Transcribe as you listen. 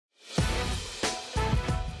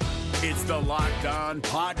It's the Locked On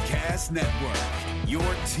Podcast Network, your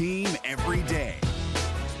team every day.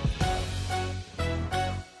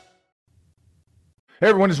 Hey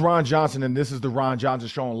everyone, it's Ron Johnson, and this is the Ron Johnson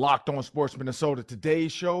Show on Locked On Sports Minnesota.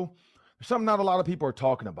 Today's show, there's something not a lot of people are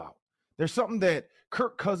talking about. There's something that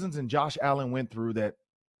Kirk Cousins and Josh Allen went through that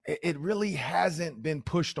it really hasn't been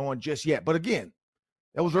pushed on just yet. But again,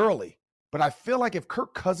 it was early. But I feel like if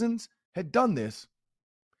Kirk Cousins had done this,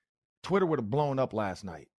 Twitter would have blown up last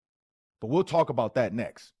night. But we'll talk about that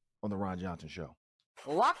next on the Ron Johnson Show.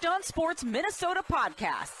 Locked On Sports Minnesota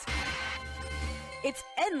Podcasts. It's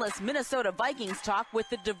endless Minnesota Vikings talk with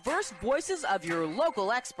the diverse voices of your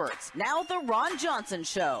local experts. Now the Ron Johnson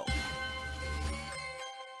Show.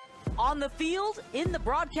 On the field, in the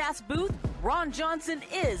broadcast booth, Ron Johnson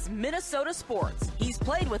is Minnesota sports. He's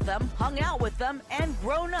played with them, hung out with them, and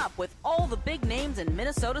grown up with all the big names in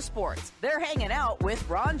Minnesota sports. They're hanging out with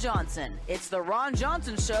Ron Johnson. It's the Ron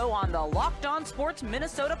Johnson Show on the Locked On Sports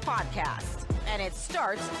Minnesota podcast. And it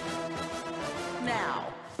starts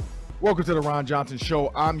now. Welcome to the Ron Johnson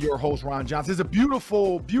Show. I'm your host, Ron Johnson. It's a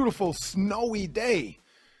beautiful, beautiful snowy day.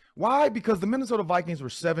 Why? Because the Minnesota Vikings were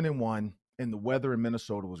 7-1, and the weather in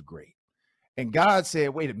Minnesota was great. And God said,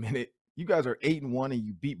 wait a minute, you guys are 8-1 and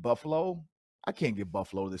you beat Buffalo? I can't give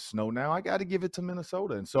Buffalo this snow now. I got to give it to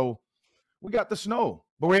Minnesota. And so we got the snow,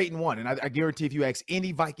 but we're 8-1. And I guarantee if you ask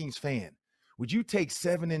any Vikings fan, would you take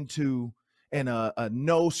 7-2 and a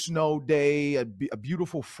no snow day, a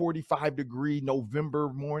beautiful 45-degree November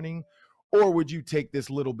morning, or would you take this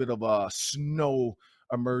little bit of a snow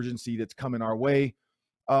emergency that's coming our way?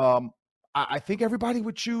 I think everybody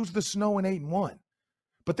would choose the snow in 8-1.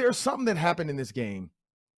 But there's something that happened in this game,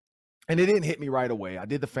 and it didn't hit me right away. I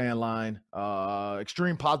did the fan line,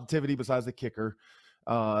 extreme positivity besides the kicker.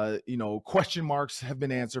 Question marks have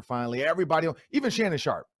been answered finally. Everybody, even Shannon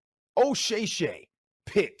Sharp, Shay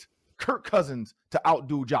picked Kirk Cousins to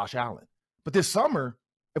outdo Josh Allen. But this summer,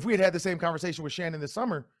 if we had had the same conversation with Shannon this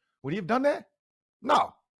summer, would he have done that?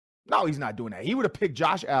 No, he's not doing that. He would have picked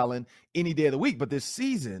Josh Allen any day of the week. But this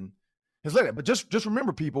season has led it. But just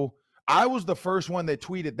remember, people, I was the first one that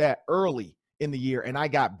tweeted that early in the year, and I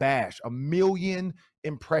got bashed. 1 million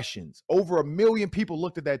impressions. Over 1 million people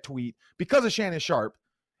looked at that tweet because of Shannon Sharp,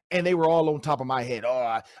 and they were all on top of my head.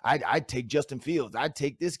 I'd take Justin Fields. I'd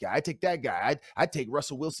take this guy. I'd take that guy. I'd take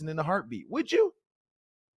Russell Wilson in a heartbeat. Would you?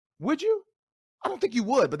 Would you? I don't think you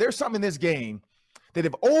would, but there's something in this game that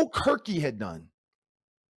if old Kirky had done,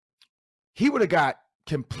 he would have got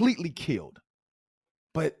completely killed.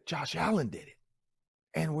 But Josh Allen did it,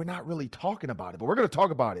 and we're not really talking about it. But we're going to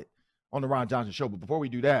talk about it on the Ron Johnson Show. But before we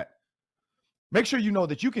do that, make sure you know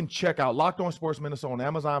that you can check out Locked On Sports Minnesota on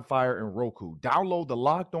Amazon Fire and Roku. Download the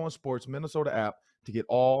Locked On Sports Minnesota app to get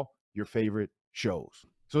all your favorite shows.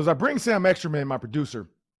 So as I bring Sam Extraman, my producer,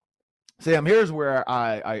 Sam, here's where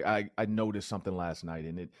I noticed something last night,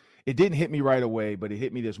 and it didn't hit me right away, but it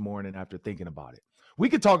hit me this morning after thinking about it. We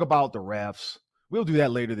could talk about the refs. We'll do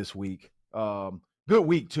that later this week. Good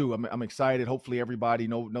week, too. I'm excited. Hopefully everybody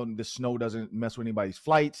know the snow doesn't mess with anybody's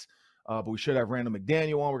flights. But we should have Randall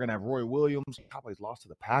McDaniel on. We're going to have Roy Williams. Cowboys lost to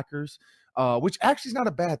the Packers, which actually is not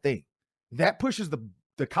a bad thing. That pushes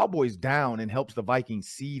the Cowboys down and helps the Vikings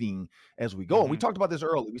seeding as we go. Mm-hmm. And we talked about this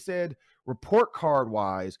early. We said report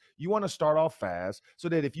card-wise, you want to start off fast so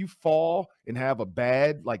that if you fall and have a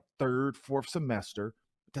bad, third, fourth semester,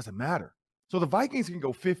 it doesn't matter. So the Vikings can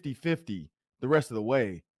go 50-50 the rest of the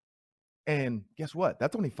way. And guess what?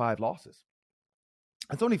 That's only 5 losses.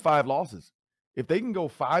 That's only 5 losses. If they can go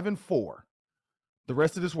 5-4 the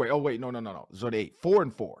rest of this way. Oh, wait, no. So they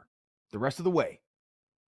 8-4-4 the rest of the way.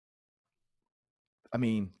 I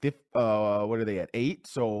mean, what are they at? 8?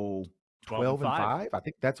 So 12-5. I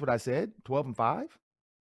think that's what I said. 12-5.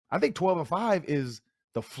 I think 12-5 is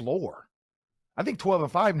the floor. I think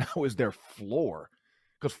 12-5 now is their floor,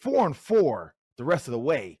 because 4-4 the rest of the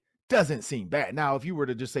way doesn't seem bad. Now, if you were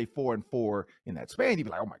to just say 4-4 in that span, you'd be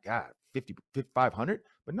like, oh my God, 500.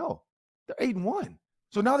 But no. They're 8-1.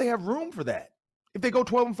 So now they have room for that. If they go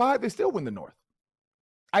 12-5, they still win the North.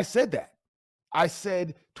 I said that. I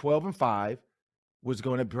said 12-5 was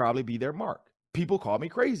going to probably be their mark. People called me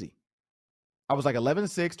crazy. I was like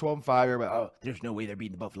 11-6, 12-5. Everybody, there's no way they're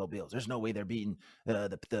beating the Buffalo Bills. There's no way they're beating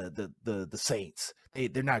the Saints.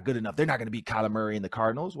 They're not good enough. They're not going to beat Kyler Murray and the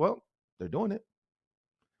Cardinals. Well, they're doing it.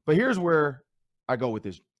 But here's where I go with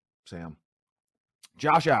this, Sam.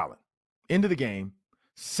 Josh Allen, into the game.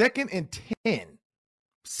 2nd and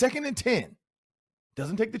 10.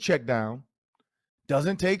 Doesn't take the check down.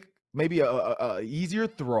 Doesn't take maybe a easier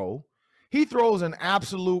throw. He throws an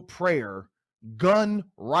absolute prayer gun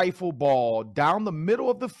rifle ball down the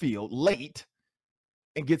middle of the field late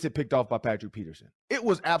and gets it picked off by Patrick Peterson. It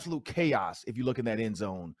was absolute chaos if you look in that end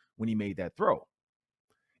zone when he made that throw.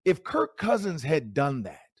 If Kirk Cousins had done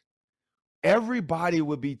that, everybody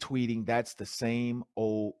would be tweeting, that's the same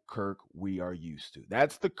old Kirk we are used to.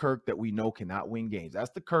 That's the Kirk that we know cannot win games. That's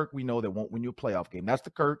the Kirk we know that won't win you a playoff game. That's the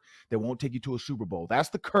Kirk that won't take you to a Super Bowl. That's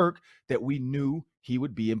the Kirk that we knew he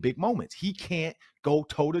would be in big moments. He can't go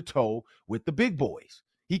toe-to-toe with the big boys.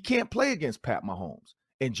 He can't play against Pat Mahomes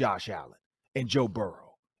and Josh Allen and Joe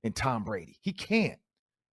Burrow and Tom Brady. He can't.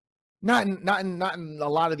 Not in a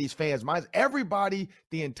lot of these fans' minds. Everybody,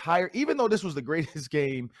 even though this was the greatest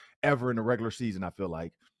game ever in the regular season, I feel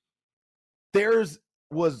like,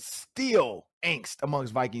 was still angst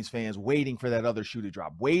amongst Vikings fans waiting for that other shoe to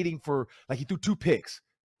drop, waiting for, like, he threw 2 picks,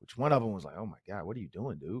 which one of them was like, oh my God, what are you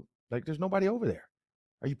doing, dude? Like, there's nobody over there.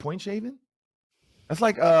 Are you point shaving? That's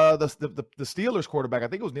like the Steelers quarterback, I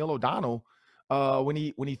think it was Neil O'Donnell, when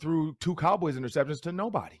he threw 2 Cowboys interceptions to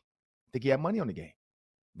nobody. I think he had money on the game.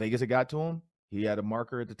 Vegas had got to him. He had a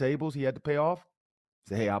marker at the tables he had to pay off.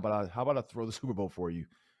 Say, hey, how about I throw the Super Bowl for you,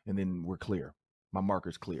 and then we're clear. My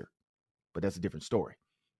marker's clear. But that's a different story.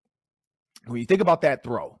 When you think about that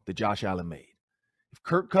throw that Josh Allen made, if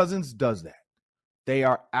Kirk Cousins does that, they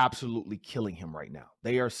are absolutely killing him right now.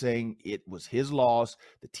 They are saying it was his loss.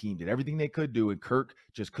 The team did everything they could do, and Kirk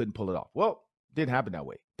just couldn't pull it off. Well, it didn't happen that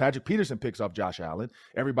way. Patrick Peterson picks off Josh Allen.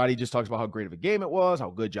 Everybody just talks about how great of a game it was, how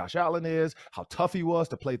good Josh Allen is, how tough he was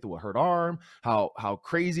to play through a hurt arm, how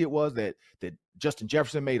crazy it was that Justin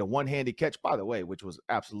Jefferson made a one-handed catch, by the way, which was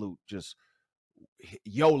absolute just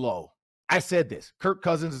YOLO. I said this. Kirk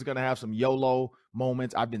Cousins is going to have some YOLO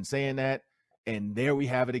moments. I've been saying that, and there we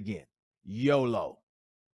have it again. YOLO.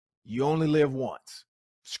 You only live once.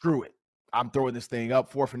 Screw it. I'm throwing this thing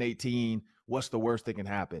up, 4th and 18. What's the worst that can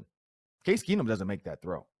happen? Case Keenum doesn't make that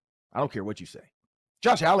throw. I don't care what you say.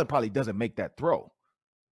 Josh Allen probably doesn't make that throw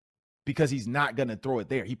because he's not going to throw it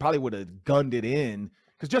there. He probably would have gunned it in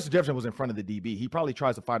because Justin Jefferson was in front of the DB. He probably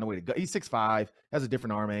tries to find a way to go. He's 6'5", has a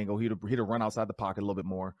different arm angle. He'd run outside the pocket a little bit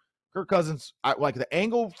more. Kirk Cousins, like the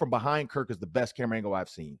angle from behind Kirk is the best camera angle I've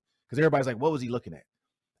seen because everybody's like, what was he looking at?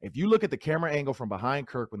 If you look at the camera angle from behind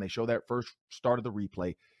Kirk when they show that first start of the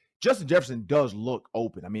replay, Justin Jefferson does look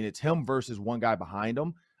open. I mean, it's him versus one guy behind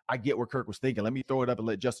him. I get where Kirk was thinking. Let me throw it up and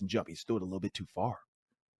let Justin jump. He threw it a little bit too far.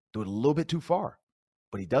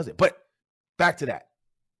 But he does it. But back to that.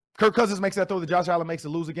 Kirk Cousins makes that throw that Josh Allen makes to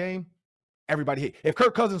lose a game. Everybody hates. If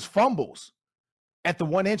Kirk Cousins fumbles at the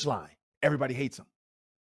 1-inch line, everybody hates him.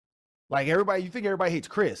 Like everybody, you think everybody hates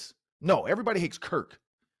Chris. No, everybody hates Kirk.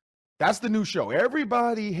 That's the new show.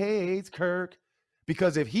 Everybody hates Kirk.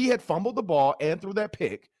 Because if he had fumbled the ball and threw that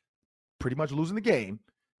pick, pretty much losing the game,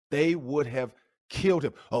 they would have killed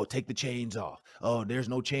him. Oh, take the chains off. Oh, there's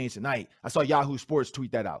no chains tonight. I saw Yahoo Sports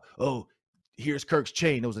tweet that out. Oh, here's Kirk's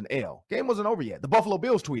chain. It was an L. Game wasn't over yet. The Buffalo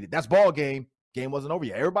Bills tweeted. That's ball game. Game wasn't over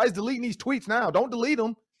yet. Everybody's deleting these tweets now. Don't delete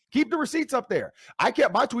them. Keep the receipts up there. I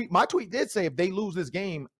kept my tweet. My tweet did say if they lose this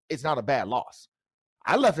game, it's not a bad loss.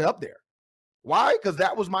 I left it up there. Why? Because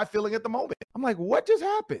that was my feeling at the moment. I'm like, what just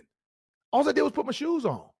happened? All I did was put my shoes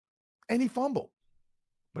on, and he fumbled.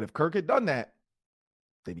 But if Kirk had done that,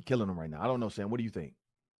 they'd be killing him right now. I don't know, Sam. What do you think?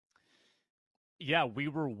 Yeah, we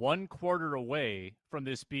were 1 quarter away from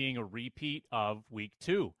this being a repeat of week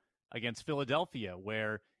 2 against Philadelphia,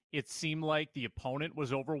 where it seemed like the opponent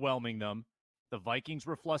was overwhelming them. The Vikings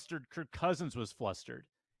were flustered. Kirk Cousins was flustered.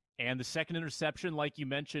 And the second interception, like you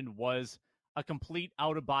mentioned, was a complete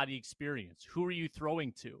out-of-body experience. Who are you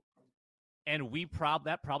throwing to? And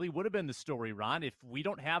that probably would have been the story, Ron. If we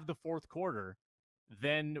don't have the 4th quarter,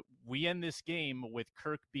 then we end this game with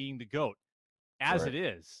Kirk being the GOAT. As it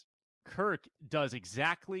is, Kirk does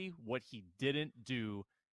exactly what he didn't do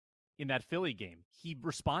in that Philly game. He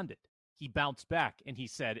responded. He bounced back, and he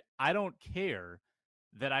said, I don't care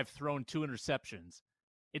that I've thrown 2 interceptions.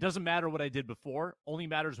 It doesn't matter what I did before. Only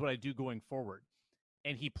matters what I do going forward.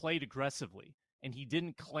 And he played aggressively, and he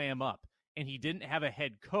didn't clam up, and he didn't have a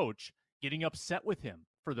head coach getting upset with him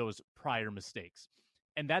for those prior mistakes.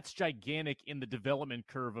 And that's gigantic in the development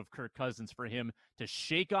curve of Kirk Cousins for him to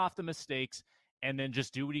shake off the mistakes and then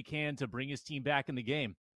just do what he can to bring his team back in the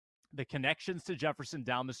game. The connections to Jefferson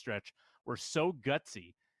down the stretch were so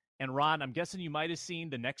gutsy. And Ron, I'm guessing you might have seen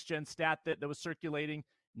the next-gen stat that was circulating.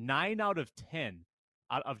 9 out of 10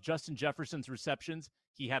 out of Justin Jefferson's receptions,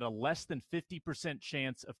 he had a less than 50%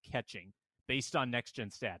 chance of catching based on next-gen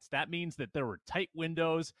stats. That means that there were tight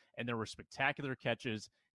windows and there were spectacular catches.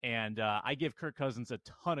 And I give Kirk Cousins a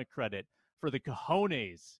ton of credit for the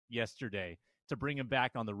cojones yesterday to bring him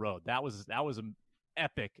back on the road. That was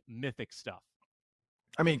epic, mythic stuff.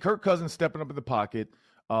 I mean, Kirk Cousins stepping up in the pocket.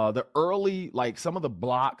 The early, like some of the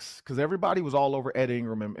blocks, because everybody was all over Ed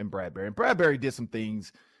Ingram and Bradbury. And Bradbury did some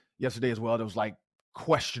things yesterday as well that was like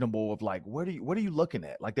questionable of like, what are you looking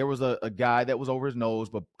at? Like there was a guy that was over his nose,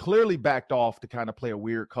 but clearly backed off to kind of play a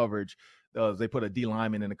weird coverage. They put a D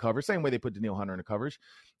lineman in the coverage, same way they put Daniil Hunter in the coverage.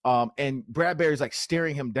 And Bradbury's like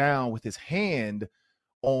staring him down with his hand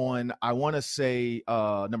on, I want to say,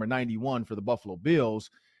 number 91 for the Buffalo Bills.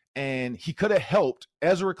 And he could have helped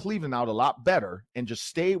Ezra Cleveland out a lot better and just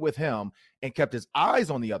stayed with him and kept his eyes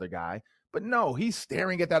on the other guy. But no, he's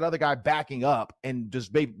staring at that other guy backing up and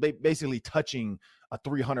just basically touching a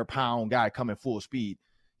 300-pound guy coming full speed.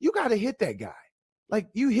 You got to hit that guy. Like,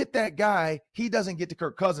 you hit that guy, he doesn't get to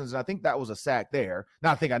Kirk Cousins, and I think that was a sack there.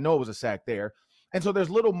 Now, I know it was a sack there. And so there's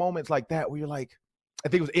little moments like that where you're like, I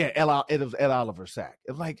think it was Ed Oliver's sack.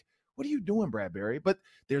 It was like, what are you doing, Bradbury? But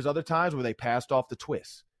there's other times where they passed off the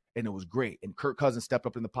twist, and it was great. And Kirk Cousins stepped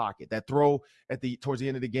up in the pocket. That throw towards the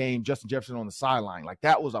end of the game, Justin Jefferson on the sideline, like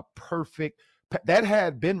that was a perfect. That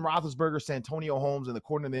had Ben Roethlisberger, Santonio Holmes in the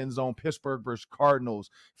corner of the end zone, Pittsburgh versus Cardinals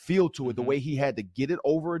feel to it, the way he had to get it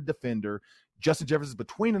over a defender. Justin Jefferson's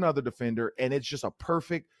between another defender, and it's just a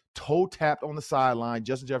perfect toe tapped on the sideline,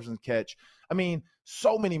 Justin Jefferson's catch. I mean,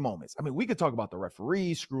 so many moments. I mean, we could talk about the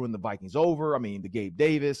referee screwing the Vikings over. I mean, the Gabe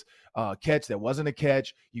Davis catch that wasn't a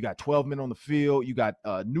catch. You got 12 men on the field. You got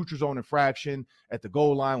neutral zone infraction at the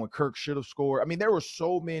goal line when Kirk should have scored. I mean, there were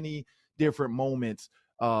so many different moments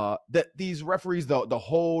that these referees, the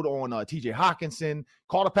hold on T.J. Hawkinson,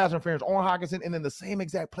 called a pass interference on Hawkinson, and then the same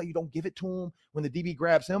exact play, you don't give it to him when the DB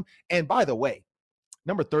grabs him. And by the way,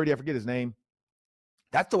 number 30, I forget his name,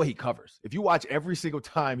 that's the way he covers. If you watch every single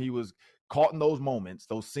time he was caught in those moments,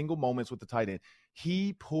 those single moments with the tight end,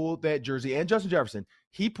 he pulled that jersey, and Justin Jefferson,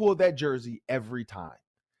 he pulled that jersey every time.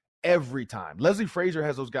 Every time. Leslie Frazier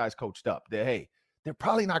has those guys coached up that, hey, they're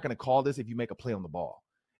probably not going to call this if you make a play on the ball.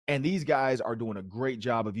 And these guys are doing a great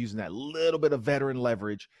job of using that little bit of veteran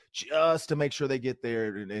leverage just to make sure they get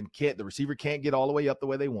there, and the receiver can't get all the way up the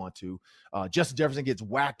way they want to. Justin Jefferson gets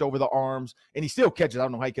whacked over the arms, and he still catches. I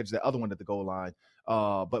don't know how he catches that other one at the goal line.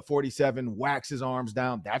 But 47 whacks his arms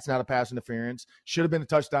down. That's not a pass interference. Should have been a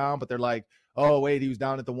touchdown, but they're like, oh, wait, he was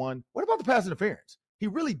down at the one. What about the pass interference? He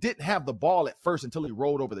really didn't have the ball at first until he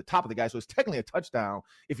rolled over the top of the guy, so it's technically a touchdown.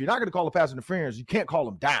 If you're not going to call a pass interference, you can't call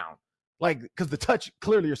him down. Like, because the touch,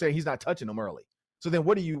 clearly you're saying he's not touching him early. So then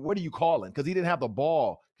what are you calling? Because he didn't have the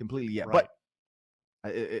ball completely yet. Right.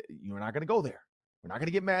 But you're not going to go there. We're not going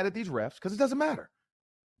to get mad at these refs because it doesn't matter.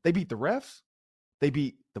 They beat the refs. They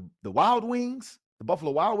beat the Wild Wings, the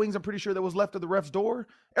Buffalo Wild Wings. I'm pretty sure that was left of the ref's door.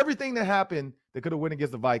 Everything that happened that could have went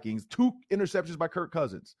against the Vikings. 2 interceptions by Kirk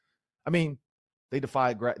Cousins. I mean, they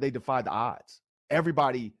defied the odds.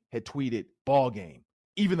 Everybody had tweeted ball game.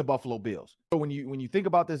 Even the Buffalo Bills. So when you think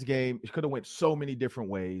about this game, it could have went so many different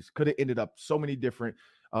ways, could have ended up so many different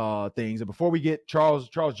things. And before we get Charles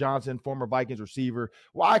Johnson, former Vikings receiver,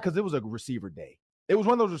 why? Because it was a receiver day. It was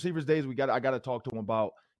one of those receivers days I got to talk to him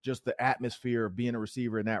about just the atmosphere of being a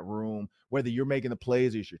receiver in that room, whether you're making the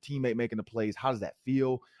plays or it's your teammate making the plays. How does that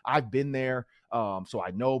feel? I've been there, so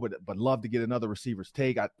I know, but love to get another receiver's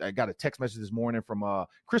take. I got a text message this morning from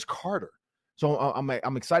Chris Carter. So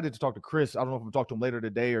I'm excited to talk to Chris. I don't know if I'm going to talk to him later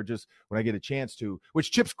today or just when I get a chance to,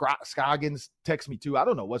 which Chip Scoggins texts me too. I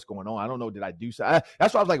don't know what's going on. I don't know. Did I do so?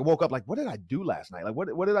 That's why I was like, woke up like, what did I do last night? Like,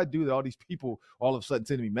 what did I do that all these people all of a sudden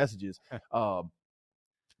sending me messages?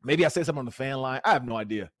 Maybe I said something on the fan line. I have no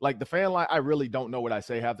idea. Like the fan line, I really don't know what I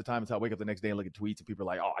say half the time until I wake up the next day and look at tweets and people are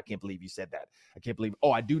like, oh, I can't believe you said that. I can't believe.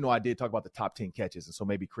 Oh, I do know I did talk about the top 10 catches. And so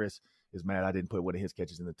maybe Chris is mad I didn't put one of his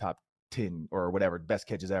catches in the top 10 or whatever, best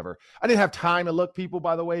catches ever. I didn't have time to look, people,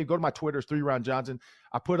 by the way. Go to my Twitter, it's 3Ron Johnson.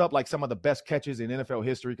 I put up like some of the best catches in NFL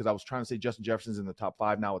history because I was trying to say Justin Jefferson's in the top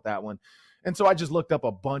 5 now with that one. And so I just looked up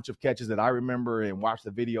a bunch of catches that I remember and watched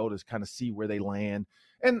the video to kind of see where they land.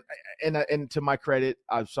 And to my credit,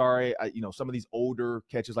 I'm sorry, some of these older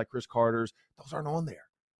catches like Chris Carter's, those aren't on there.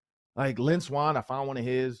 Like Lynn Swann, I found one of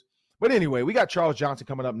his. But anyway, we got Charles Johnson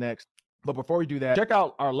coming up next. But before we do that, check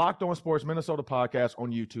out our Locked On Sports Minnesota podcast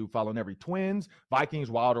on YouTube, following every Twins,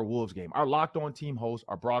 Vikings, Wild, or Wolves game. Our Locked On team hosts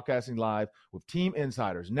are broadcasting live with team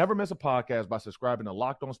insiders. Never miss a podcast by subscribing to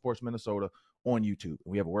Locked On Sports Minnesota on YouTube.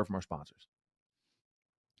 We have a word from our sponsors.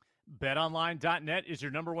 BetOnline.net is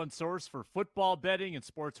your number one source for football betting and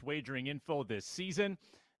sports wagering info this season.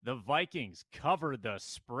 The Vikings covered the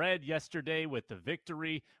spread yesterday with the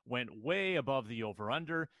victory, went way above the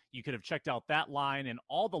over-under. You could have checked out that line and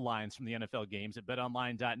all the lines from the NFL games at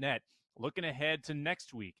betonline.net. Looking ahead to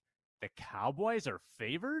next week, the Cowboys are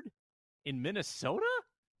favored in Minnesota?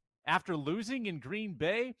 After losing in Green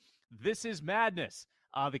Bay? This is madness.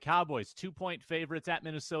 The Cowboys, 2-point favorites at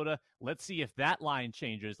Minnesota. Let's see if that line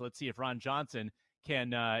changes. Let's see if Ron Johnson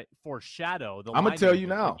can foreshadow the line. I'm going to tell you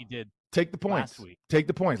now. Like he did take the points. last week. Take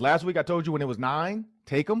the points. Last week I told you when it was 9,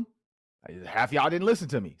 take them. Half y'all didn't listen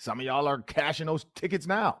to me. Some of y'all are cashing those tickets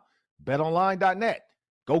now. BetOnline.net.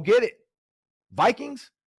 Go get it.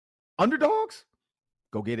 Vikings, underdogs,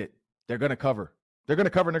 go get it. They're going to cover. They're going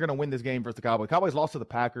to cover, and they're going to win this game versus the Cowboys. Cowboys lost to the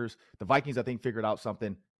Packers. The Vikings, I think, figured out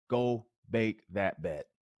something. Go bake that bet.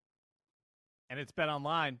 And it's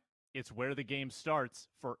BetOnline. It's where the game starts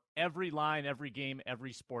for every line, every game,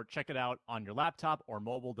 every sport. Check it out on your laptop or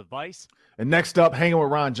mobile device. And next up, hanging with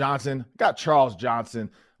Ron Johnson. Got Charles Johnson,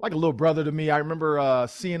 like a little brother to me. I remember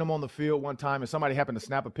seeing him on the field one time, and somebody happened to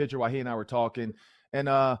snap a picture while he and I were talking. And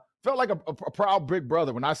felt like a proud big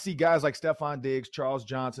brother. When I see guys like Stephon Diggs, Charles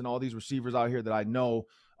Johnson, all these receivers out here that I know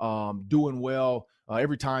doing well,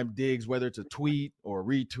 every time Diggs, whether it's a tweet or a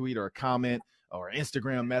retweet or a comment or an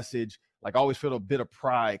Instagram message, like I always feel a bit of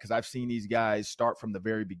pride because I've seen these guys start from the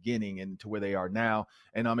very beginning and to where they are now.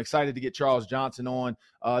 And I'm excited to get Charles Johnson on.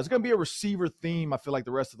 It's going to be a receiver theme, I feel like,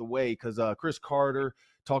 the rest of the way because Chris Carter,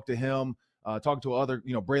 talked to him, talked to other,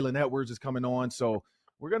 Braylon Edwards is coming on. So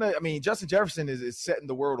we're going to, Justin Jefferson is setting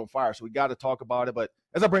the world on fire. So we got to talk about it. But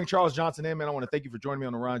as I bring Charles Johnson in, man, I want to thank you for joining me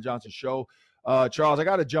on the Ron Johnson Show. Charles, I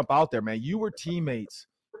got to jump out there, man. You were teammates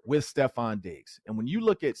with Stephon Diggs. And when you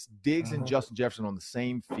look at Diggs and Justin Jefferson on the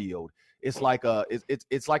same field, it's like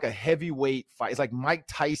it's like a heavyweight fight. It's like Mike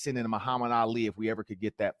Tyson and Muhammad Ali if we ever could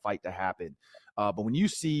get that fight to happen. But when you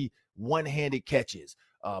see one-handed catches,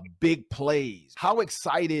 big plays, how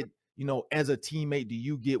excited, as a teammate do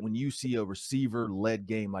you get when you see a receiver-led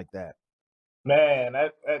game like that? Man,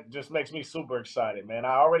 that just makes me super excited, man.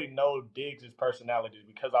 I already know Diggs' personality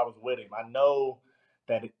because I was with him. I know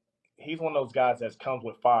that he's one of those guys that comes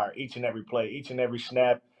with fire each and every play, each and every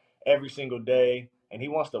snap, every single day, and he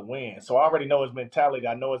wants to win. So I already know his mentality.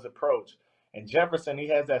 I know his approach. And Jefferson, he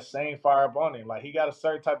has that same fire up on him. Like, he got a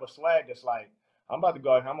certain type of swag that's like, I'm about to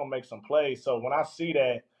go out here, I'm going to make some plays. So when I see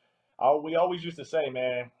that, we always used to say,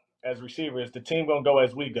 man, as receivers, the team going to go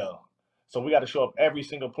as we go. So we got to show up every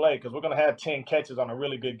single play because we're going to have 10 catches on a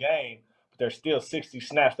really good game, but there's still 60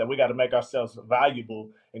 snaps that we got to make ourselves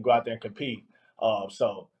valuable and go out there and compete.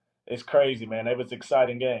 So it's crazy, man. It was an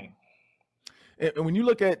exciting game. And when you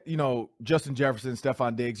look at, Justin Jefferson,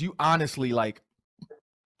 Stephon Diggs, you honestly, like,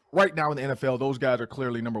 right now in the NFL, those guys are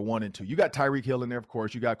clearly number 1 and 2. You got Tyreek Hill in there, of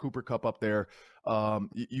course. You got Cooper Kupp up there.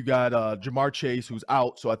 You got Jamar Chase, who's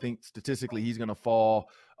out. So I think statistically he's going to fall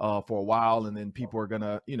for a while. And then people are going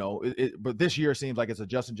to, but this year seems like it's a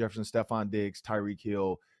Justin Jefferson, Stephon Diggs, Tyreek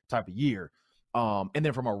Hill type of year. And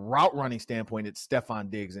then from a route running standpoint, it's Stephon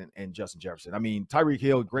Diggs and Justin Jefferson. Tyreek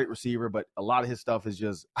Hill, great receiver, but a lot of his stuff is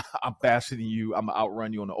just, I'm faster than you. I'm going to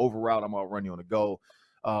outrun you on the over route. I'm going to outrun you on the go.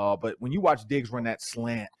 But when you watch Diggs run that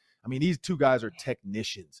slant, these two guys are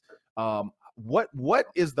technicians. What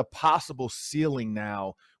is the possible ceiling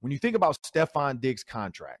now when you think about Stephon Diggs'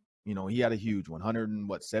 contract? He had a huge one,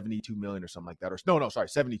 72 million or something like that. Or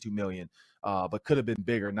 72 million, but could have been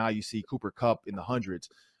bigger. Now you see Cooper Kupp in the hundreds.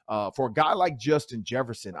 For a guy like Justin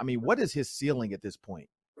Jefferson, what is his ceiling at this point?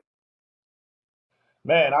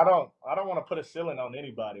 Man, I don't want to put a ceiling on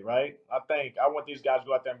anybody, right? I want these guys to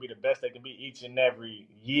go out there and be the best they can be each and every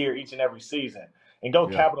year, each and every season, and go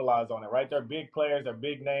capitalize on it, right? They're big players, they're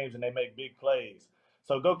big names, and they make big plays.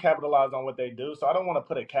 So go capitalize on what they do. So I don't want to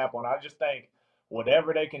put a cap on it. I just think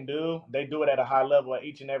whatever they can do, they do it at a high level at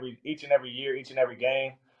each and every year, each and every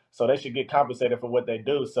game. So they should get compensated for what they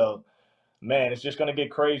do. So, man, it's just going to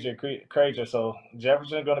get crazier. So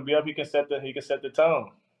Jefferson's going to be up. He can set the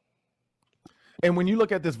tone. And when you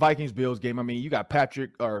look at this Vikings-Bills game, you got Pat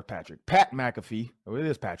McAfee. Oh, it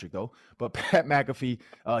is Patrick, though. But Pat McAfee,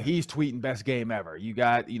 he's tweeting best game ever. You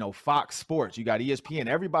got, Fox Sports. You got ESPN.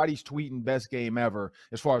 Everybody's tweeting best game ever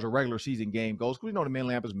as far as a regular season game goes. We know the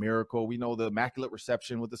Minneapolis Miracle. We know the Immaculate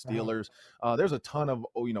Reception with the Steelers. There's a ton of,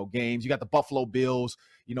 games. You got the Buffalo Bills,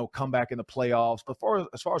 come back in the playoffs. But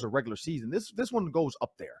as far as a regular season, this one goes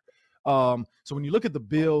up there. So when you look at the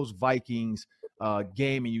Bills-Vikings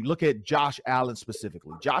game and you look at Josh Allen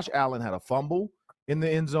specifically, Josh Allen had a fumble in the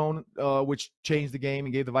end zone, which changed the game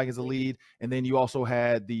and gave the Vikings a lead. And then you also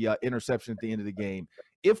had the interception at the end of the game.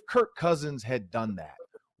 If Kirk Cousins had done that,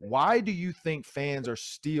 why do you think fans are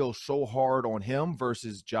still so hard on him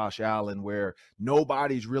versus Josh Allen, where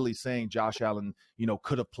nobody's really saying Josh Allen,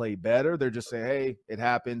 could have played better? They're just saying, hey, it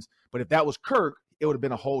happens. But if that was Kirk, it would have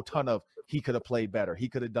been a whole ton of he could have played better. He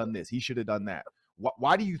could have done this. He should have done that.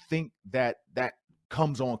 Why do you think that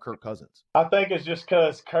comes on Kirk Cousins? I think it's just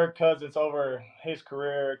because Kirk Cousins over his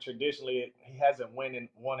career traditionally he hasn't won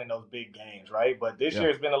in those big games, right? But this year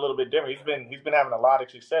it's been a little bit different. He's been having a lot of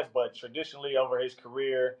success, but traditionally over his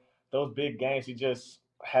career, those big games he just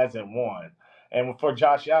hasn't won. And for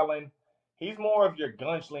Josh Allen, he's more of your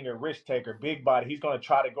gunslinger, risk taker, big body. He's going to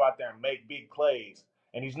try to go out there and make big plays,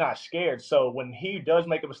 and he's not scared. So when he does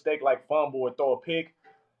make a mistake like fumble or throw a pick,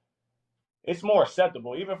 it's more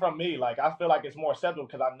acceptable. Even from me, like I feel like it's more acceptable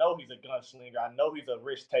because I know he's a gunslinger. I know he's a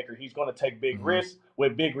risk taker. He's going to take big risks.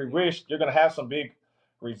 With big risks, you're going to have some big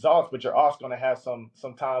results, but you're also going to have some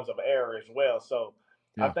times of error as well. So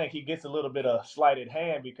I think he gets a little bit of slighted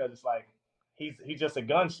hand because it's like he's just a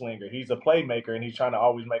gunslinger. He's a playmaker, and he's trying to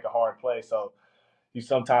always make a hard play. So you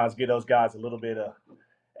sometimes give those guys a little bit of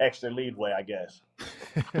extra leadway, I guess.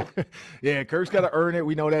 Yeah, Kirk's got to earn it.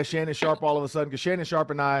 We know that. Shannon Sharp all of a sudden, because Shannon Sharp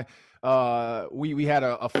and I, we had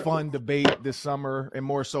a fun debate this summer, and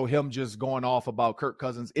more so him just going off about Kirk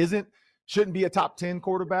Cousins shouldn't be a top 10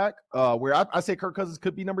 quarterback, where I say Kirk Cousins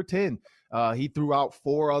could be number 10. He threw out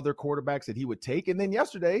 4 other quarterbacks that he would take. And then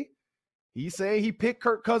yesterday, he said he picked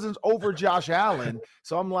Kirk Cousins over Josh Allen.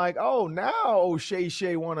 So I'm like, oh, now Shay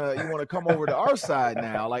you wanna come over to our side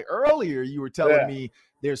now. Like earlier, you were telling me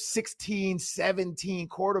there's 16, 17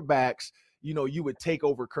 quarterbacks, you would take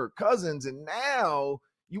over Kirk Cousins. And now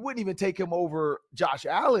you wouldn't even take him over Josh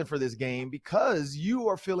Allen for this game because you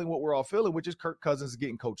are feeling what we're all feeling, which is Kirk Cousins is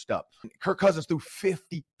getting coached up. Kirk Cousins threw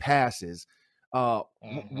 50 passes.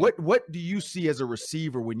 What do you see as a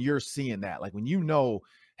receiver when you're seeing that? Like when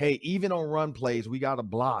hey, even on run plays, we got to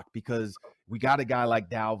block because we got a guy like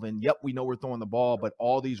Dalvin. Yep, we know we're throwing the ball, but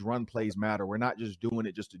all these run plays matter. We're not just doing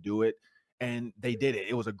it just to do it. And they did it.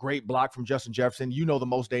 It was a great block from Justin Jefferson. The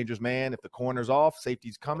most dangerous man. If the corner's off,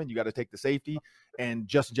 safety's coming. You got to take the safety. And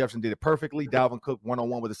Justin Jefferson did it perfectly. Dalvin Cook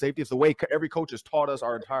one-on-one with the safety. It's the way every coach has taught us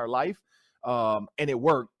our entire life. And it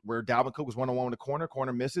worked where Dalvin Cook was one-on-one with the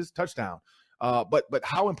corner misses, touchdown. But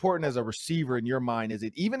how important as a receiver in your mind is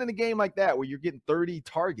it, even in a game like that where you're getting 50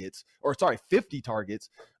 targets,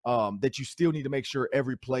 that you still need to make sure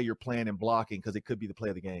every play you're playing and blocking because it could be the play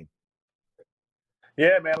of the game?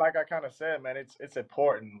 Yeah, man, like I kind of said, man, it's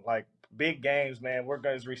important. Like big games, man, we're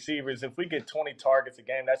as receivers, if we get 20 targets a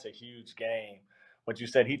game, that's a huge game. But you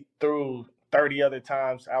said he threw 30 other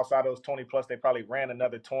times outside those 20 plus, they probably ran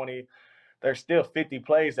another 20. There's still 50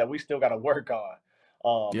 plays that we still got to work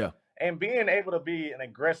on. And being able to be an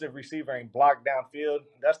aggressive receiver and block downfield,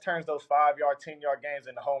 that turns those 5-yard, 10-yard games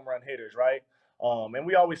into home run hitters, right? And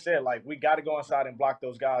we always said, like, we got to go inside and block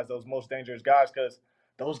those guys, those most dangerous guys, because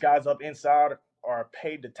those guys up inside are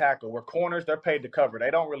paid to tackle. We're corners, they're paid to cover. They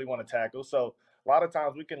don't really want to tackle. So a lot of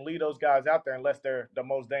times we can lead those guys out there unless they're the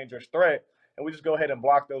most dangerous threat, and we just go ahead and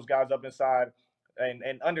block those guys up inside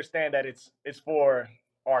and understand that it's for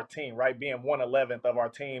our team, right? Being 1/11th of our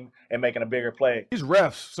team and making a bigger play. These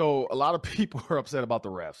refs, so a lot of people are upset about the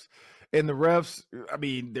refs. And the refs, I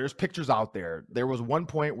mean, there's pictures out there. There was one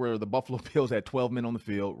point where the Buffalo Bills had 12 men on the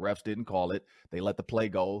field. Refs didn't call it. They let the play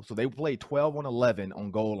go. So they played 12 on 11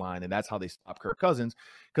 on goal line, and that's how they stopped Kirk Cousins,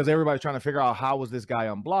 because everybody's trying to figure out how was this guy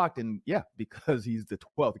unblocked. And, yeah, because he's the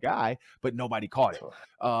 12th guy, but nobody caught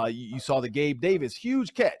it. You saw the Gabe Davis,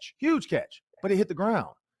 huge catch, but it hit the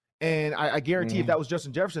ground. And I guarantee if that was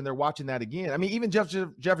Justin Jefferson, they're watching that again. I mean, even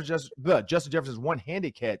Justin Jefferson's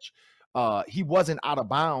one-handed catch, he wasn't out of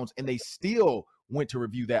bounds, and they still went to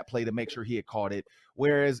review that play to make sure he had caught it,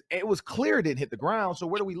 whereas it was clear it didn't hit the ground. So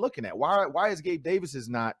what are we looking at? Why is Gabe Davis's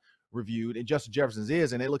not reviewed and Justin Jefferson's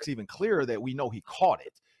is, and it looks even clearer that we know he caught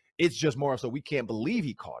it. It's just more so we can't believe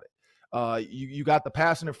he caught it. You got the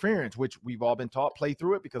pass interference, which we've all been taught, play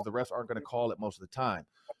through it because the refs aren't going to call it most of the time.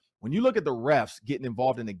 When you look at the refs getting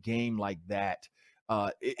involved in a game like that,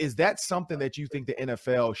 is that something that you think the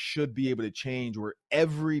NFL should be able to change, where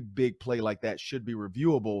every big play like that should be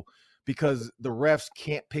reviewable because the refs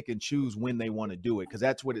can't pick and choose when they want to do it? Because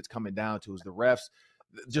that's what it's coming down to, is the refs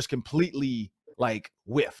just completely like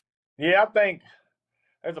whiff. Yeah, I think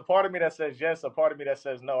there's a part of me that says yes, a part of me that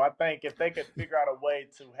says no. I think if they could figure out a way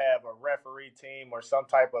to have a referee team or some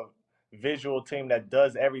type of visual team that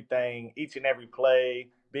does everything, each and every play,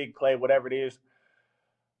 big play, whatever it is,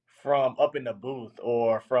 from up in the booth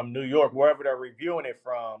or from New York, wherever they're reviewing it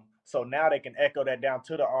from. So now they can echo that down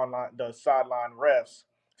to the sideline refs.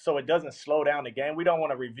 So it doesn't slow down the game. We don't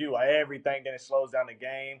want to review everything, then it slows down the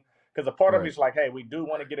game. Because a part of me is like, hey, we do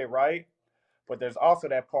want to get it right. But there's also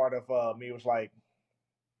that part of me was like,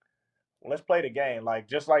 let's play the game. Like,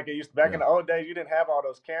 just like it used to, back in the old days, you didn't have all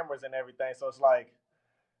those cameras and everything. So it's like,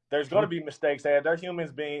 there's going to be mistakes there. They're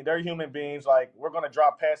human beings. Like, we're going to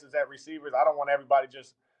drop passes at receivers. I don't want everybody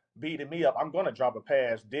just beating me up, I'm going to drop a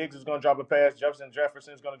pass. Diggs is going to drop a pass.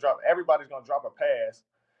 Jefferson's going to drop. Everybody's going to drop a pass.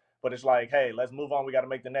 But it's like, hey, let's move on. We got to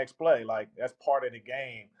make the next play. Like, that's part of the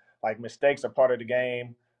game. Like, mistakes are part of the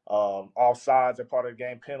game. Offsides are part of the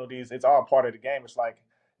game. Penalties, it's all part of the game. It's like,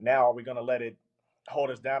 now are we going to let it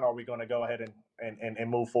hold us down, or are we going to go ahead and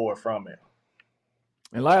move forward from it?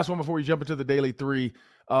 And last one before we jump into the Daily 3,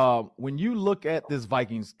 when you look at this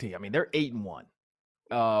Vikings team, I mean, they're 8-1.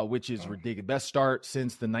 Which is ridiculous. Best start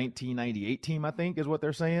since the 1998 team, I think, is what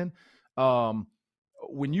they're saying.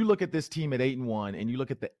 When you look at this team at 8-1 and you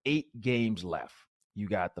look at the 8 games left, you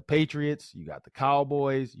got the Patriots, you got the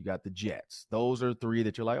Cowboys, you got the Jets. Those are 3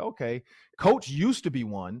 that you're like, okay. Coach used to be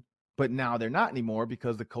one, but now they're not anymore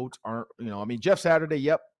because the Colts aren't, Jeff Saturday,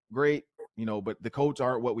 yep, great. But the Colts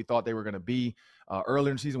aren't what we thought they were going to be.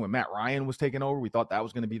 Earlier in the season when Matt Ryan was taking over, we thought that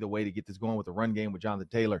was going to be the way to get this going with the run game with Jonathan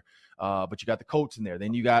Taylor. But you got the Colts in there.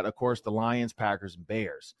 Then you got, of course, the Lions, Packers, and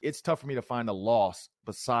Bears. It's tough for me to find a loss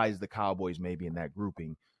besides the Cowboys maybe in that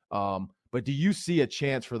grouping. But do you see a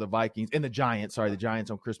chance for the Vikings and the Giants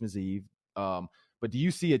on Christmas Eve? But do you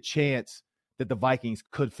see a chance that the Vikings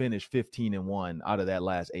could finish 15-1 out of that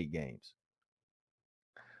last 8 games?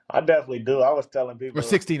 I definitely do. I was telling people. Or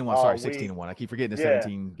 16-1. Sorry, 16-1. I keep forgetting the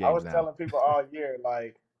 17 games. I was now. telling people all year,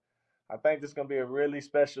 like, I think this is going to be a really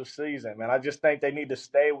special season, man. I just think they need to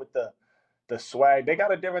stay with the swag. They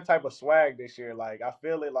got a different type of swag this year. Like, I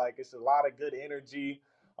feel it like it's a lot of good energy.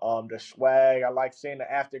 The swag. I like seeing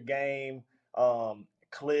the after game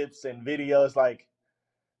clips and videos. Like,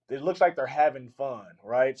 it looks like they're having fun,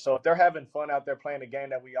 right? So if they're having fun out there playing a game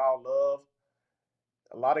that we all love,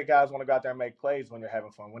 a lot of guys want to go out there and make plays when you're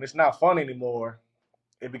having fun. When it's not fun anymore,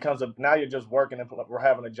 it becomes now you're just working and we're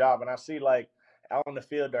having a job. And I see, like, out on the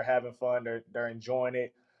field, they're having fun. They're enjoying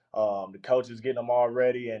it. The coach is getting them all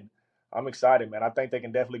ready, and I'm excited, man. I think they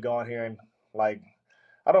can definitely go in here and, like,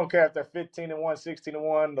 I don't care if they're 15-1,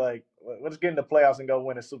 16-1. Like, let's get in the playoffs and go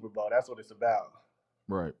win a Super Bowl. That's what it's about.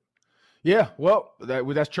 Right. Yeah, well,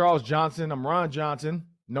 that's Charles Johnson. I'm Ron Johnson.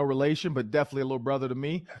 No relation, but definitely a little brother to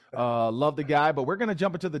me. Love the guy, but we're going to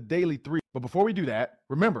jump into the Daily 3. But before we do that,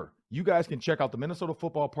 remember, you guys can check out the Minnesota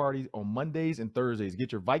Football Party on Mondays and Thursdays.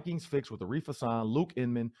 Get your Vikings fix with Arif Hassan, Luke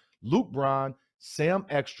Inman, Luke Braun, Sam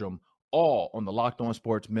Ekstrom, all on the Locked On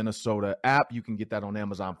Sports Minnesota app. You can get that on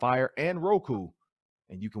Amazon Fire and Roku,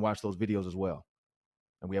 and you can watch those videos as well.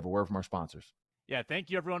 And we have a word from our sponsors. Yeah, thank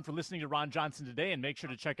you, everyone, for listening to Ron Johnson today, and make sure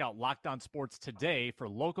to check out Locked On Sports Today for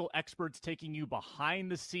local experts taking you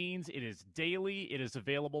behind the scenes. It is daily. It is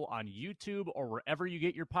available on YouTube or wherever you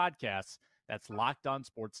get your podcasts. That's Locked On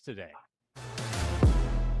Sports Today.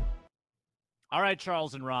 All right,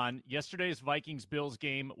 Charles and Ron, yesterday's Vikings-Bills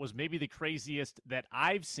game was maybe the craziest that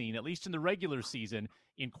I've seen, at least in the regular season,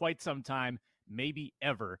 in quite some time, maybe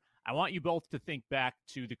ever. I want you both to think back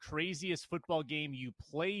to the craziest football game you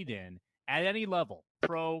played in at any level,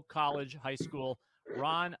 pro, college, high school.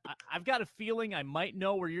 Ron, I've got a feeling I might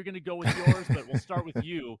know where you're going to go with yours, but we'll start with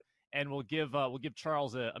you, and we'll give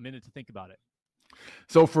Charles a minute to think about it.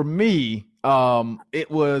 So for me, it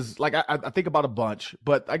was like I think about a bunch,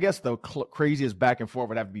 but I guess the craziest back and forth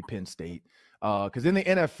would have to be Penn State. Because in the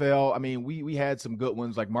NFL, I mean, we had some good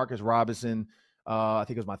ones like Marcus Robinson. I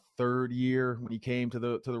think it was my 3rd year when he came to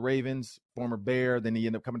the Ravens, former Bear. Then he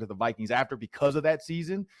ended up coming to the Vikings after because of that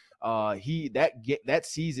season. That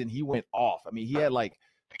season he went off. I mean, he had like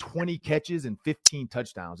 20 catches and 15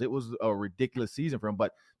 touchdowns. It was a ridiculous season for him.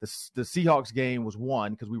 But the Seahawks game was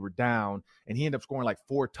won because we were down, and he ended up scoring like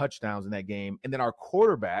 4 touchdowns in that game. And then our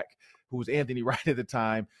quarterback, who was Anthony Wright at the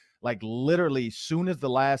time, like literally soon as the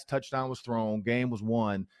last touchdown was thrown, game was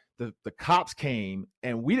won. The cops came,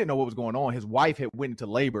 and we didn't know what was going on. His wife had went into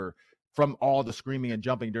labor from all the screaming and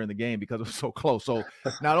jumping during the game because it was so close. So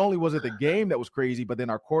not only was it the game that was crazy, but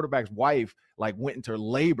then our quarterback's wife like went into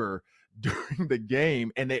labor during the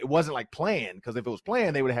game, and it wasn't like planned, because if it was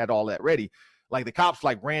planned, they would have had all that ready. Like the cops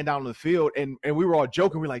like ran down to the field, and we were all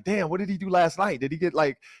joking. We're like, damn, what did he do last night? Did he get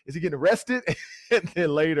is he getting arrested? And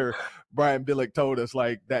then later, Brian Billick told us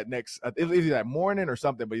like that it was either that morning or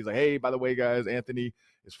something, but he's like, hey, by the way, guys, Anthony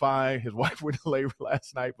is fine. His wife went to labor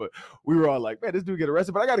last night, but we were all like, man, this dude get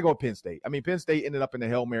arrested. But I got to go with Penn State. I mean, Penn State ended up in the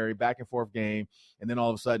Hail Mary back and forth game. And then all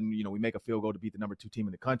of a sudden, we make a field goal to beat the number 2 team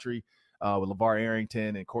in the country with LeVar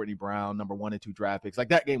Arrington and Courtney Brown, number 1 and 2 draft picks. Like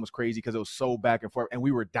that game was crazy because it was so back and forth, and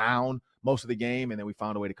we were down most of the game. And then we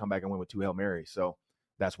found a way to come back and win with 2 Hail Marys. So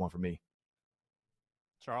that's one for me.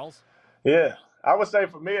 Charles? Yeah. I would say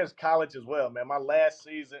for me it's college as well, man. My last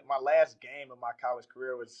game of my college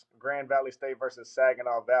career was Grand Valley State versus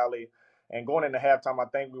Saginaw Valley. And going into halftime, I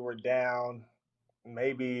think we were down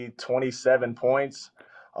maybe 27 points.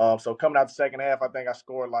 So coming out the second half, I think I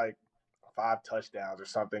scored like 5 touchdowns or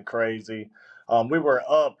something crazy. We were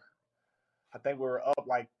up. I think we were up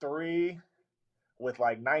like 3 with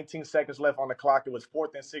like 19 seconds left on the clock. It was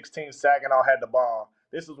 4th and 16. Saginaw had the ball.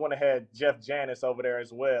 This is when they had Jeff Janis over there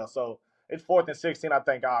as well. So it's 4th and 16. I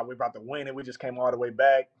think, we're about to win it. We just came all the way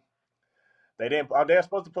back. They didn't. They're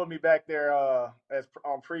supposed to put me back there as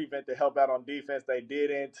on prevent to help out on defense. They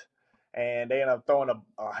didn't, and they ended up throwing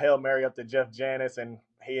a Hail Mary up to Jeff Janis, and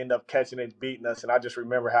he ended up catching it, beating us. And I just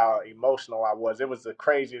remember how emotional I was. It was the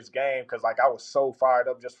craziest game because like I was so fired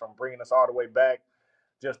up just from bringing us all the way back,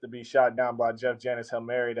 just to be shot down by Jeff Janis Hail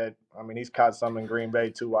Mary. That, I mean, he's caught some in Green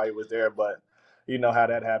Bay too while he was there, but you know how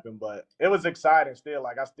that happened. But it was exciting still.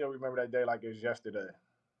 Like I still remember that day like it was yesterday.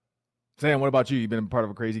 Sam, what about you? You been part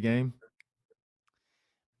of a crazy game?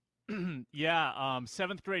 Yeah,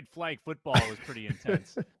 7th grade flag football was pretty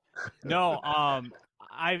intense. No,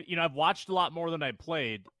 I've watched a lot more than I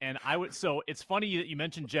played, and so it's funny that you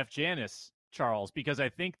mentioned Jeff Janis, Charles, because I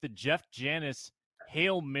think the Jeff Janis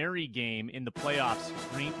Hail Mary game in the playoffs,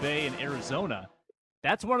 Green Bay and Arizona,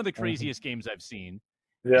 that's one of the craziest games I've seen.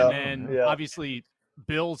 Yeah, and then obviously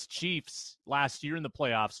Bills Chiefs last year in the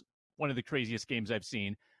playoffs, one of the craziest games I've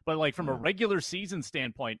seen. But like from a regular season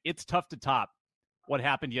standpoint, it's tough to top what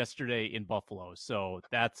happened yesterday in Buffalo. So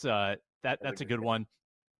that's a good one.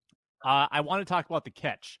 I want to talk about the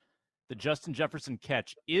catch, the Justin Jefferson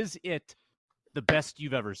catch. Is it the best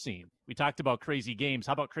you've ever seen? We talked about crazy games.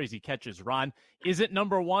 How about crazy catches? Ron, is it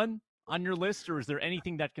number one on your list, or is there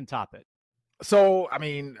anything that can top it? So, I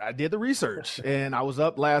mean, I did the research, and I was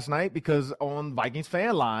up last night because on Vikings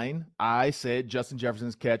Fan Line, I said Justin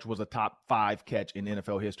Jefferson's catch was a top 5 catch in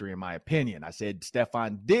NFL history, in my opinion. I said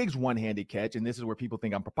Stephon Diggs' one-handed catch, and this is where people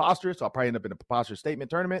think I'm preposterous, so I'll probably end up in a preposterous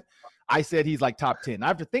statement tournament. I said he's like top 10.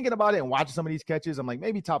 After thinking about it and watching some of these catches, I'm like,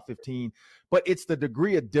 maybe top 15, but it's the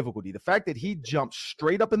degree of difficulty. The fact that he jumped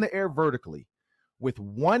straight up in the air vertically with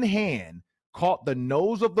one hand, caught the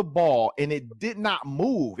nose of the ball, and it did not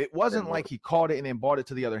move. It wasn't like he caught it and then brought it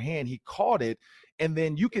to the other hand. He caught it, and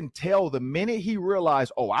then you can tell the minute he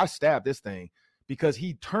realized, oh, I stabbed this thing, because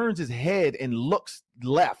he turns his head and looks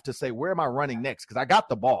left to say, where am I running next? Because I got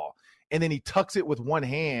the ball. And then he tucks it with one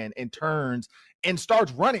hand and turns and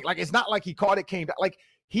starts running. Like, it's not like he caught it, came back. Like,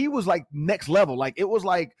 he was like next level. Like, it was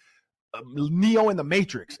like Neo in the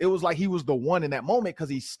Matrix. It was like he was the one in that moment because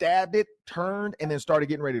he stabbed it, turned, and then started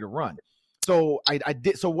getting ready to run. So I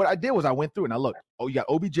did. So what I did was I went through and I looked. Oh, you got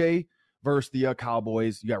OBJ versus the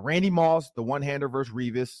Cowboys. You got Randy Moss, the one-hander versus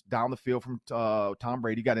Revis down the field from Tom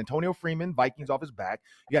Brady. You got Antonio Freeman, Vikings off his back.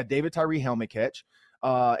 You got David Tyree helmet catch.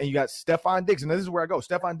 And you got Stephon Diggs. And this is where I go.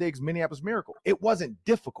 Stephon Diggs, Minneapolis Miracle. It wasn't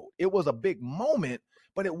difficult. It was a big moment,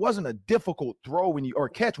 but it wasn't a difficult throw or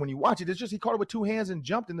catch when you watch it. It's just he caught it with two hands and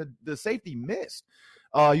jumped, and the safety missed.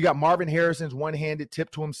 You got Marvin Harrison's one-handed tip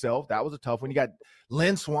to himself. That was a tough one. You got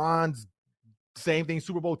Lynn Swan's same thing,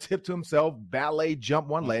 Super Bowl tip to himself, ballet jump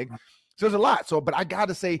one leg. So there's a lot. So, but I got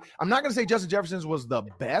to say, I'm not going to say Justin Jefferson's was the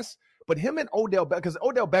best, but him and Odell Beckham, because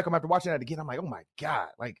Odell Beckham, after watching that again, I'm like, oh my God.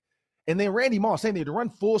 Like, and then Randy Moss, same thing, to run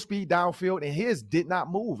full speed downfield, and his did not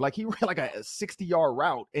move. Like, he ran like a 60-yard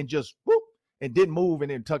route and just whoop, and didn't move, and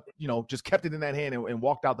then just kept it in that hand and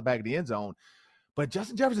walked out the back of the end zone. But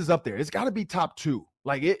Justin Jefferson's up there. It's got to be top 2.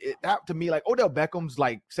 Like, that to me, like Odell Beckham's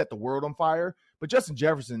like set the world on fire, but Justin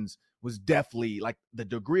Jefferson's was definitely like the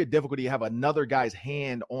degree of difficulty to have another guy's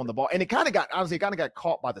hand on the ball. And it kind of got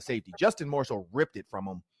caught by the safety. Justin more so ripped it from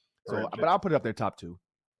him. So, but I'll put it up there top 2.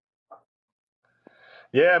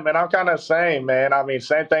 Yeah, man, I'm kind of the same, man. I mean,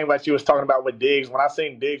 same thing like you was talking about with Diggs. When I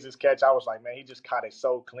seen Diggs' catch, I was like, man, he just caught it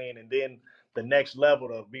so clean. And then the next level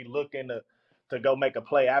to be looking to go make a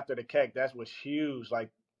play after the catch, that was huge. Like,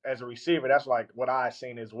 as a receiver, that's like what I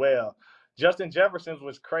seen as well. Justin Jefferson's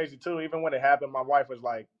was crazy, too. Even when it happened, my wife was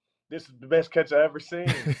like, this is the best catch I've ever seen.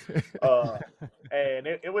 And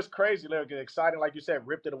it was crazy. Like, exciting, like you said,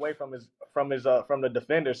 ripped it away from the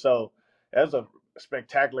defender. So that was a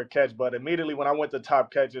spectacular catch. But immediately when I went to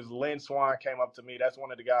top catches, Lynn Swann came up to me. That's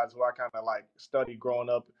one of the guys who I kind of like studied growing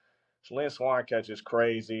up. So Lynn Swann catch is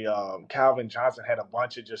crazy. Calvin Johnson had a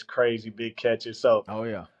bunch of just crazy big catches. So, oh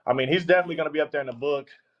yeah, I mean, he's definitely going to be up there in the book.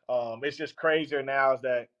 It's just crazier now is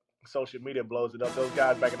that social media blows it up. Those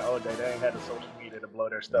guys back in the old day, they ain't had the social media to blow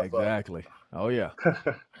their stuff exactly. Oh yeah.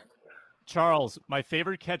 Charles, my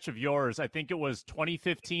favorite catch of yours, I think it was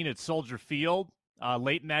 2015 at Soldier Field.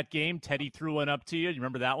 Late in that game, Teddy threw one up to you. You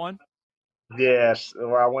remember that one? Yes,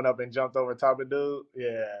 where I went up and jumped over top of dude.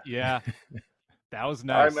 Yeah. That was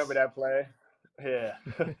nice. I remember that play. Yeah.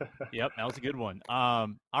 Yep, that was a good one. All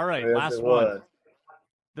right, yes, last one.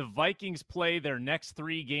 The Vikings play their next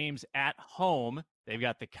 3 games at home. They've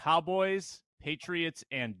got the Cowboys, Patriots,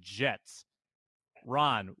 and Jets.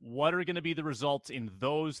 Ron, what are going to be the results in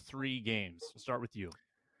those 3 games? We'll start with you.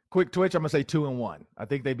 Quick twitch, I'm going to say 2-1. I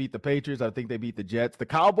think they beat the Patriots. I think they beat the Jets. The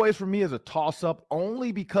Cowboys, for me, is a toss-up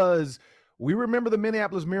only because we remember the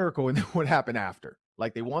Minneapolis Miracle and then what happened after.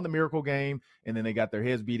 Like, they won the Miracle game, and then they got their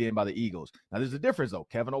heads beat in by the Eagles. Now, there's a difference, though.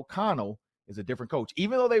 Kevin O'Connell is a different coach.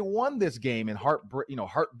 Even though they won this game in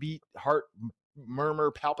heartbeat, heart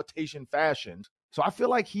murmur, palpitation fashion. So I feel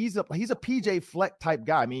like he's a PJ Fleck type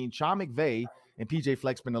guy. I mean, Sean McVay and PJ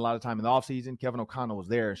Fleck spent a lot of time in the offseason. Kevin O'Connell was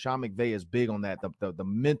there. Sean McVay is big on that, the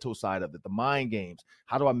mental side of it, the mind games.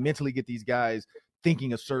 How do I mentally get these guys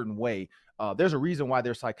thinking a certain way? There's a reason why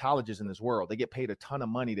there's psychologists in this world. They get paid a ton of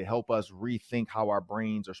money to help us rethink how our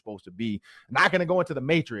brains are supposed to be. Not going to go into the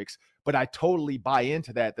matrix, but I totally buy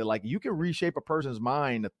into that like you can reshape a person's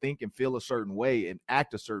mind to think and feel a certain way and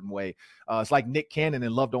act a certain way. It's like Nick Cannon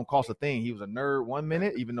in Love Don't Cost a Thing. He was a nerd one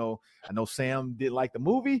minute, even though I know Sam didn't like the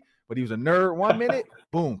movie, but he was a nerd one minute.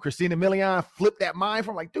 Boom, Christina Milian flipped that mind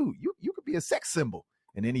from like, dude, you could be a sex symbol.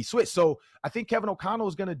 And then he switched. So I think Kevin O'Connell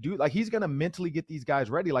is going to do, like, he's going to mentally get these guys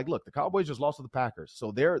ready. Like, look, the Cowboys just lost to the Packers.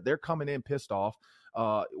 So they're coming in pissed off.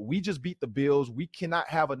 We just beat the Bills. We cannot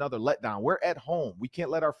have another letdown. We're at home. We can't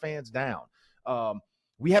let our fans down.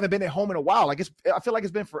 We haven't been at home in a while. Like, I feel like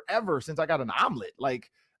it's been forever since I got an omelet.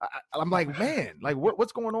 Like, I'm like, man, like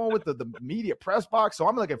what's going on with the media press box? So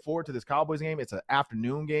I'm looking forward to this Cowboys game. It's an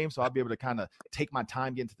afternoon game, so I'll be able to kind of take my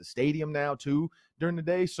time getting to the stadium now too during the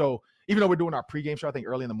day. So even though we're doing our pregame show, I think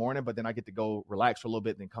early in the morning, but then I get to go relax for a little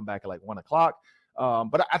bit and then come back at like 1 o'clock.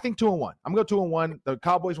 But I think 2-1. I'm going to go 2-1. The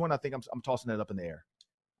Cowboys one, I think I'm tossing it up in the air.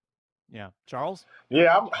 Yeah, Charles.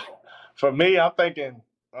 Yeah, I'm thinking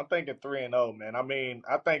 3-0, man. I mean,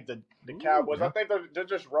 I think the Cowboys, yeah. I think they're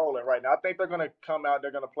just rolling right now. I think they're going to come out,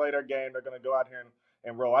 they're going to play their game, they're going to go out here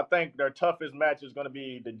and roll. I think their toughest match is going to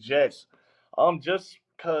be the Jets, just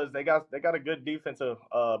because they got a good defensive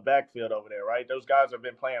backfield over there, right? Those guys have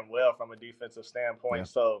been playing well from a defensive standpoint. Yeah.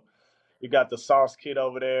 So you got the Sauce kid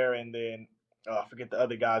over there, and then I forget the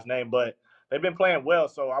other guy's name, but they've been playing well.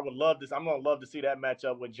 So I'm going to love to see that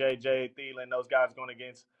matchup with JJ, Thielen, those guys going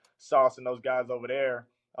against Sauce and those guys over there.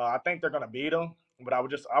 I think they're going to beat them, but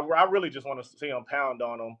I really just want to see them pound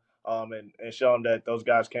on them and show them that those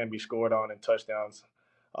guys can be scored on and touchdowns.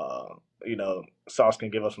 Sauce can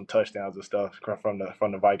give us some touchdowns and stuff from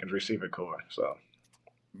the Vikings receiver core. So,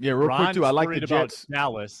 yeah, real quick too. I like the Jets.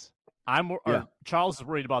 Dallas. Charles is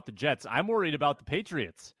worried about the Jets. I'm worried about the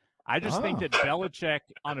Patriots. I just think that Belichick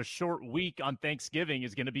on a short week on Thanksgiving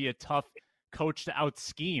is going to be a tough coach to out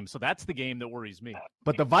scheme. So that's the game that worries me.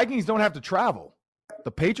 But the Vikings don't have to travel.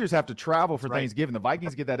 The Patriots have to travel for Thanksgiving. The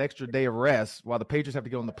Vikings get that extra day of rest while the Patriots have to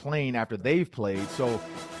get on the plane after they've played. So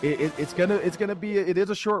it's gonna be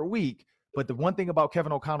a short week. But the one thing about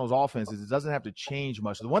Kevin O'Connell's offense is it doesn't have to change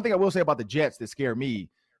much. The one thing I will say about the Jets that scare me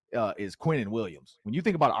is Quinnen Williams. When you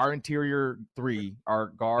think about our interior three, our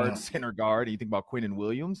guard, center guard, and you think about Quinnen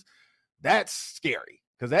Williams, that's scary.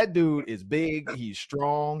 Because that dude is big, he's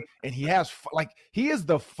strong, and he is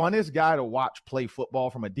the funnest guy to watch play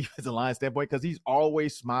football from a defensive line standpoint because he's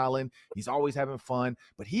always smiling, he's always having fun,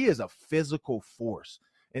 but he is a physical force.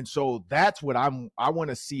 And so that's what I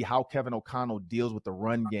want to see how Kevin O'Connell deals with the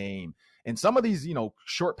run game and some of these,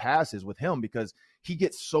 short passes with him because he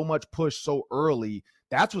gets so much push so early.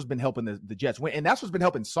 That's what's been helping the Jets win, and that's what's been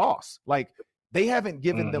helping Sauce. Like, they haven't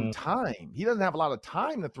given them time. He doesn't have a lot of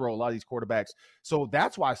time to throw a lot of these quarterbacks. So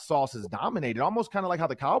that's why Sauce is dominated, almost kind of like how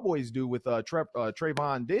the Cowboys do with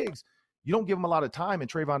Trayvon Diggs. You don't give him a lot of time, and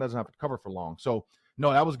Trayvon doesn't have to cover for long. So,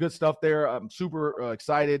 no, that was good stuff there. I'm super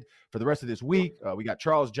excited for the rest of this week. We got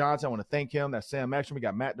Charles Johnson. I want to thank him. That's Sam Action. We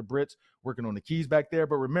got Matt DeBritz working on the keys back there.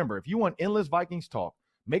 But remember, if you want endless Vikings talk,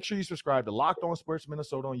 make sure you subscribe to Locked On Sports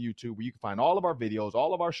Minnesota on YouTube, where you can find all of our videos,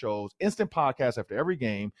 all of our shows, instant podcasts after every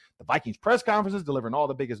game, the Vikings press conferences delivering all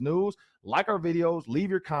the biggest news. Like our videos,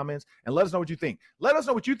 leave your comments, and let us know what you think. Let us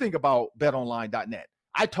know what you think about betonline.net.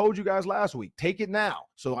 I told you guys last week, take it now.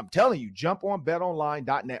 So I'm telling you, jump on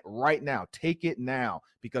betonline.net right now. Take it now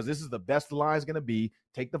because this is the best the line is going to be.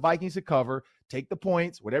 Take the Vikings to cover, take the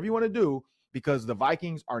points, whatever you want to do, because the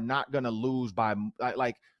Vikings are not going to lose by,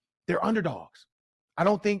 they're underdogs. I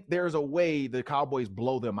don't think there's a way the Cowboys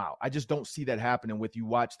blow them out. I just don't see that happening with you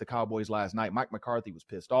watch the Cowboys last night. Mike McCarthy was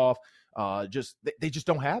pissed off. They just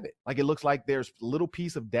don't have it. Like, it looks like there's a little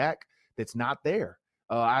piece of Dak that's not there.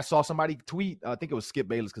 I saw somebody tweet, I think it was Skip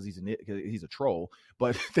Bayless because he's a troll,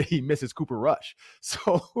 but that he misses Cooper Rush.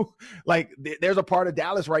 So, there's a part of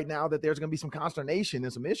Dallas right now that there's going to be some consternation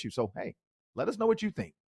and some issues. So, hey, let us know what you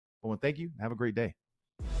think. Well, thank you. Have a great day.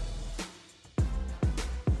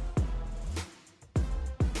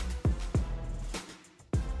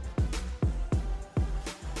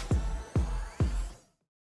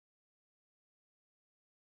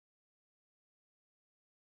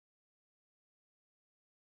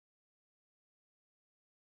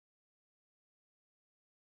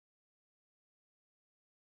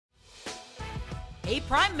 Hey,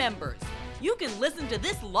 Prime members, you can listen to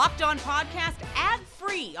this Locked On podcast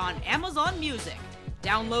ad-free on Amazon Music.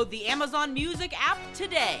 Download the Amazon Music app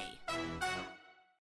today.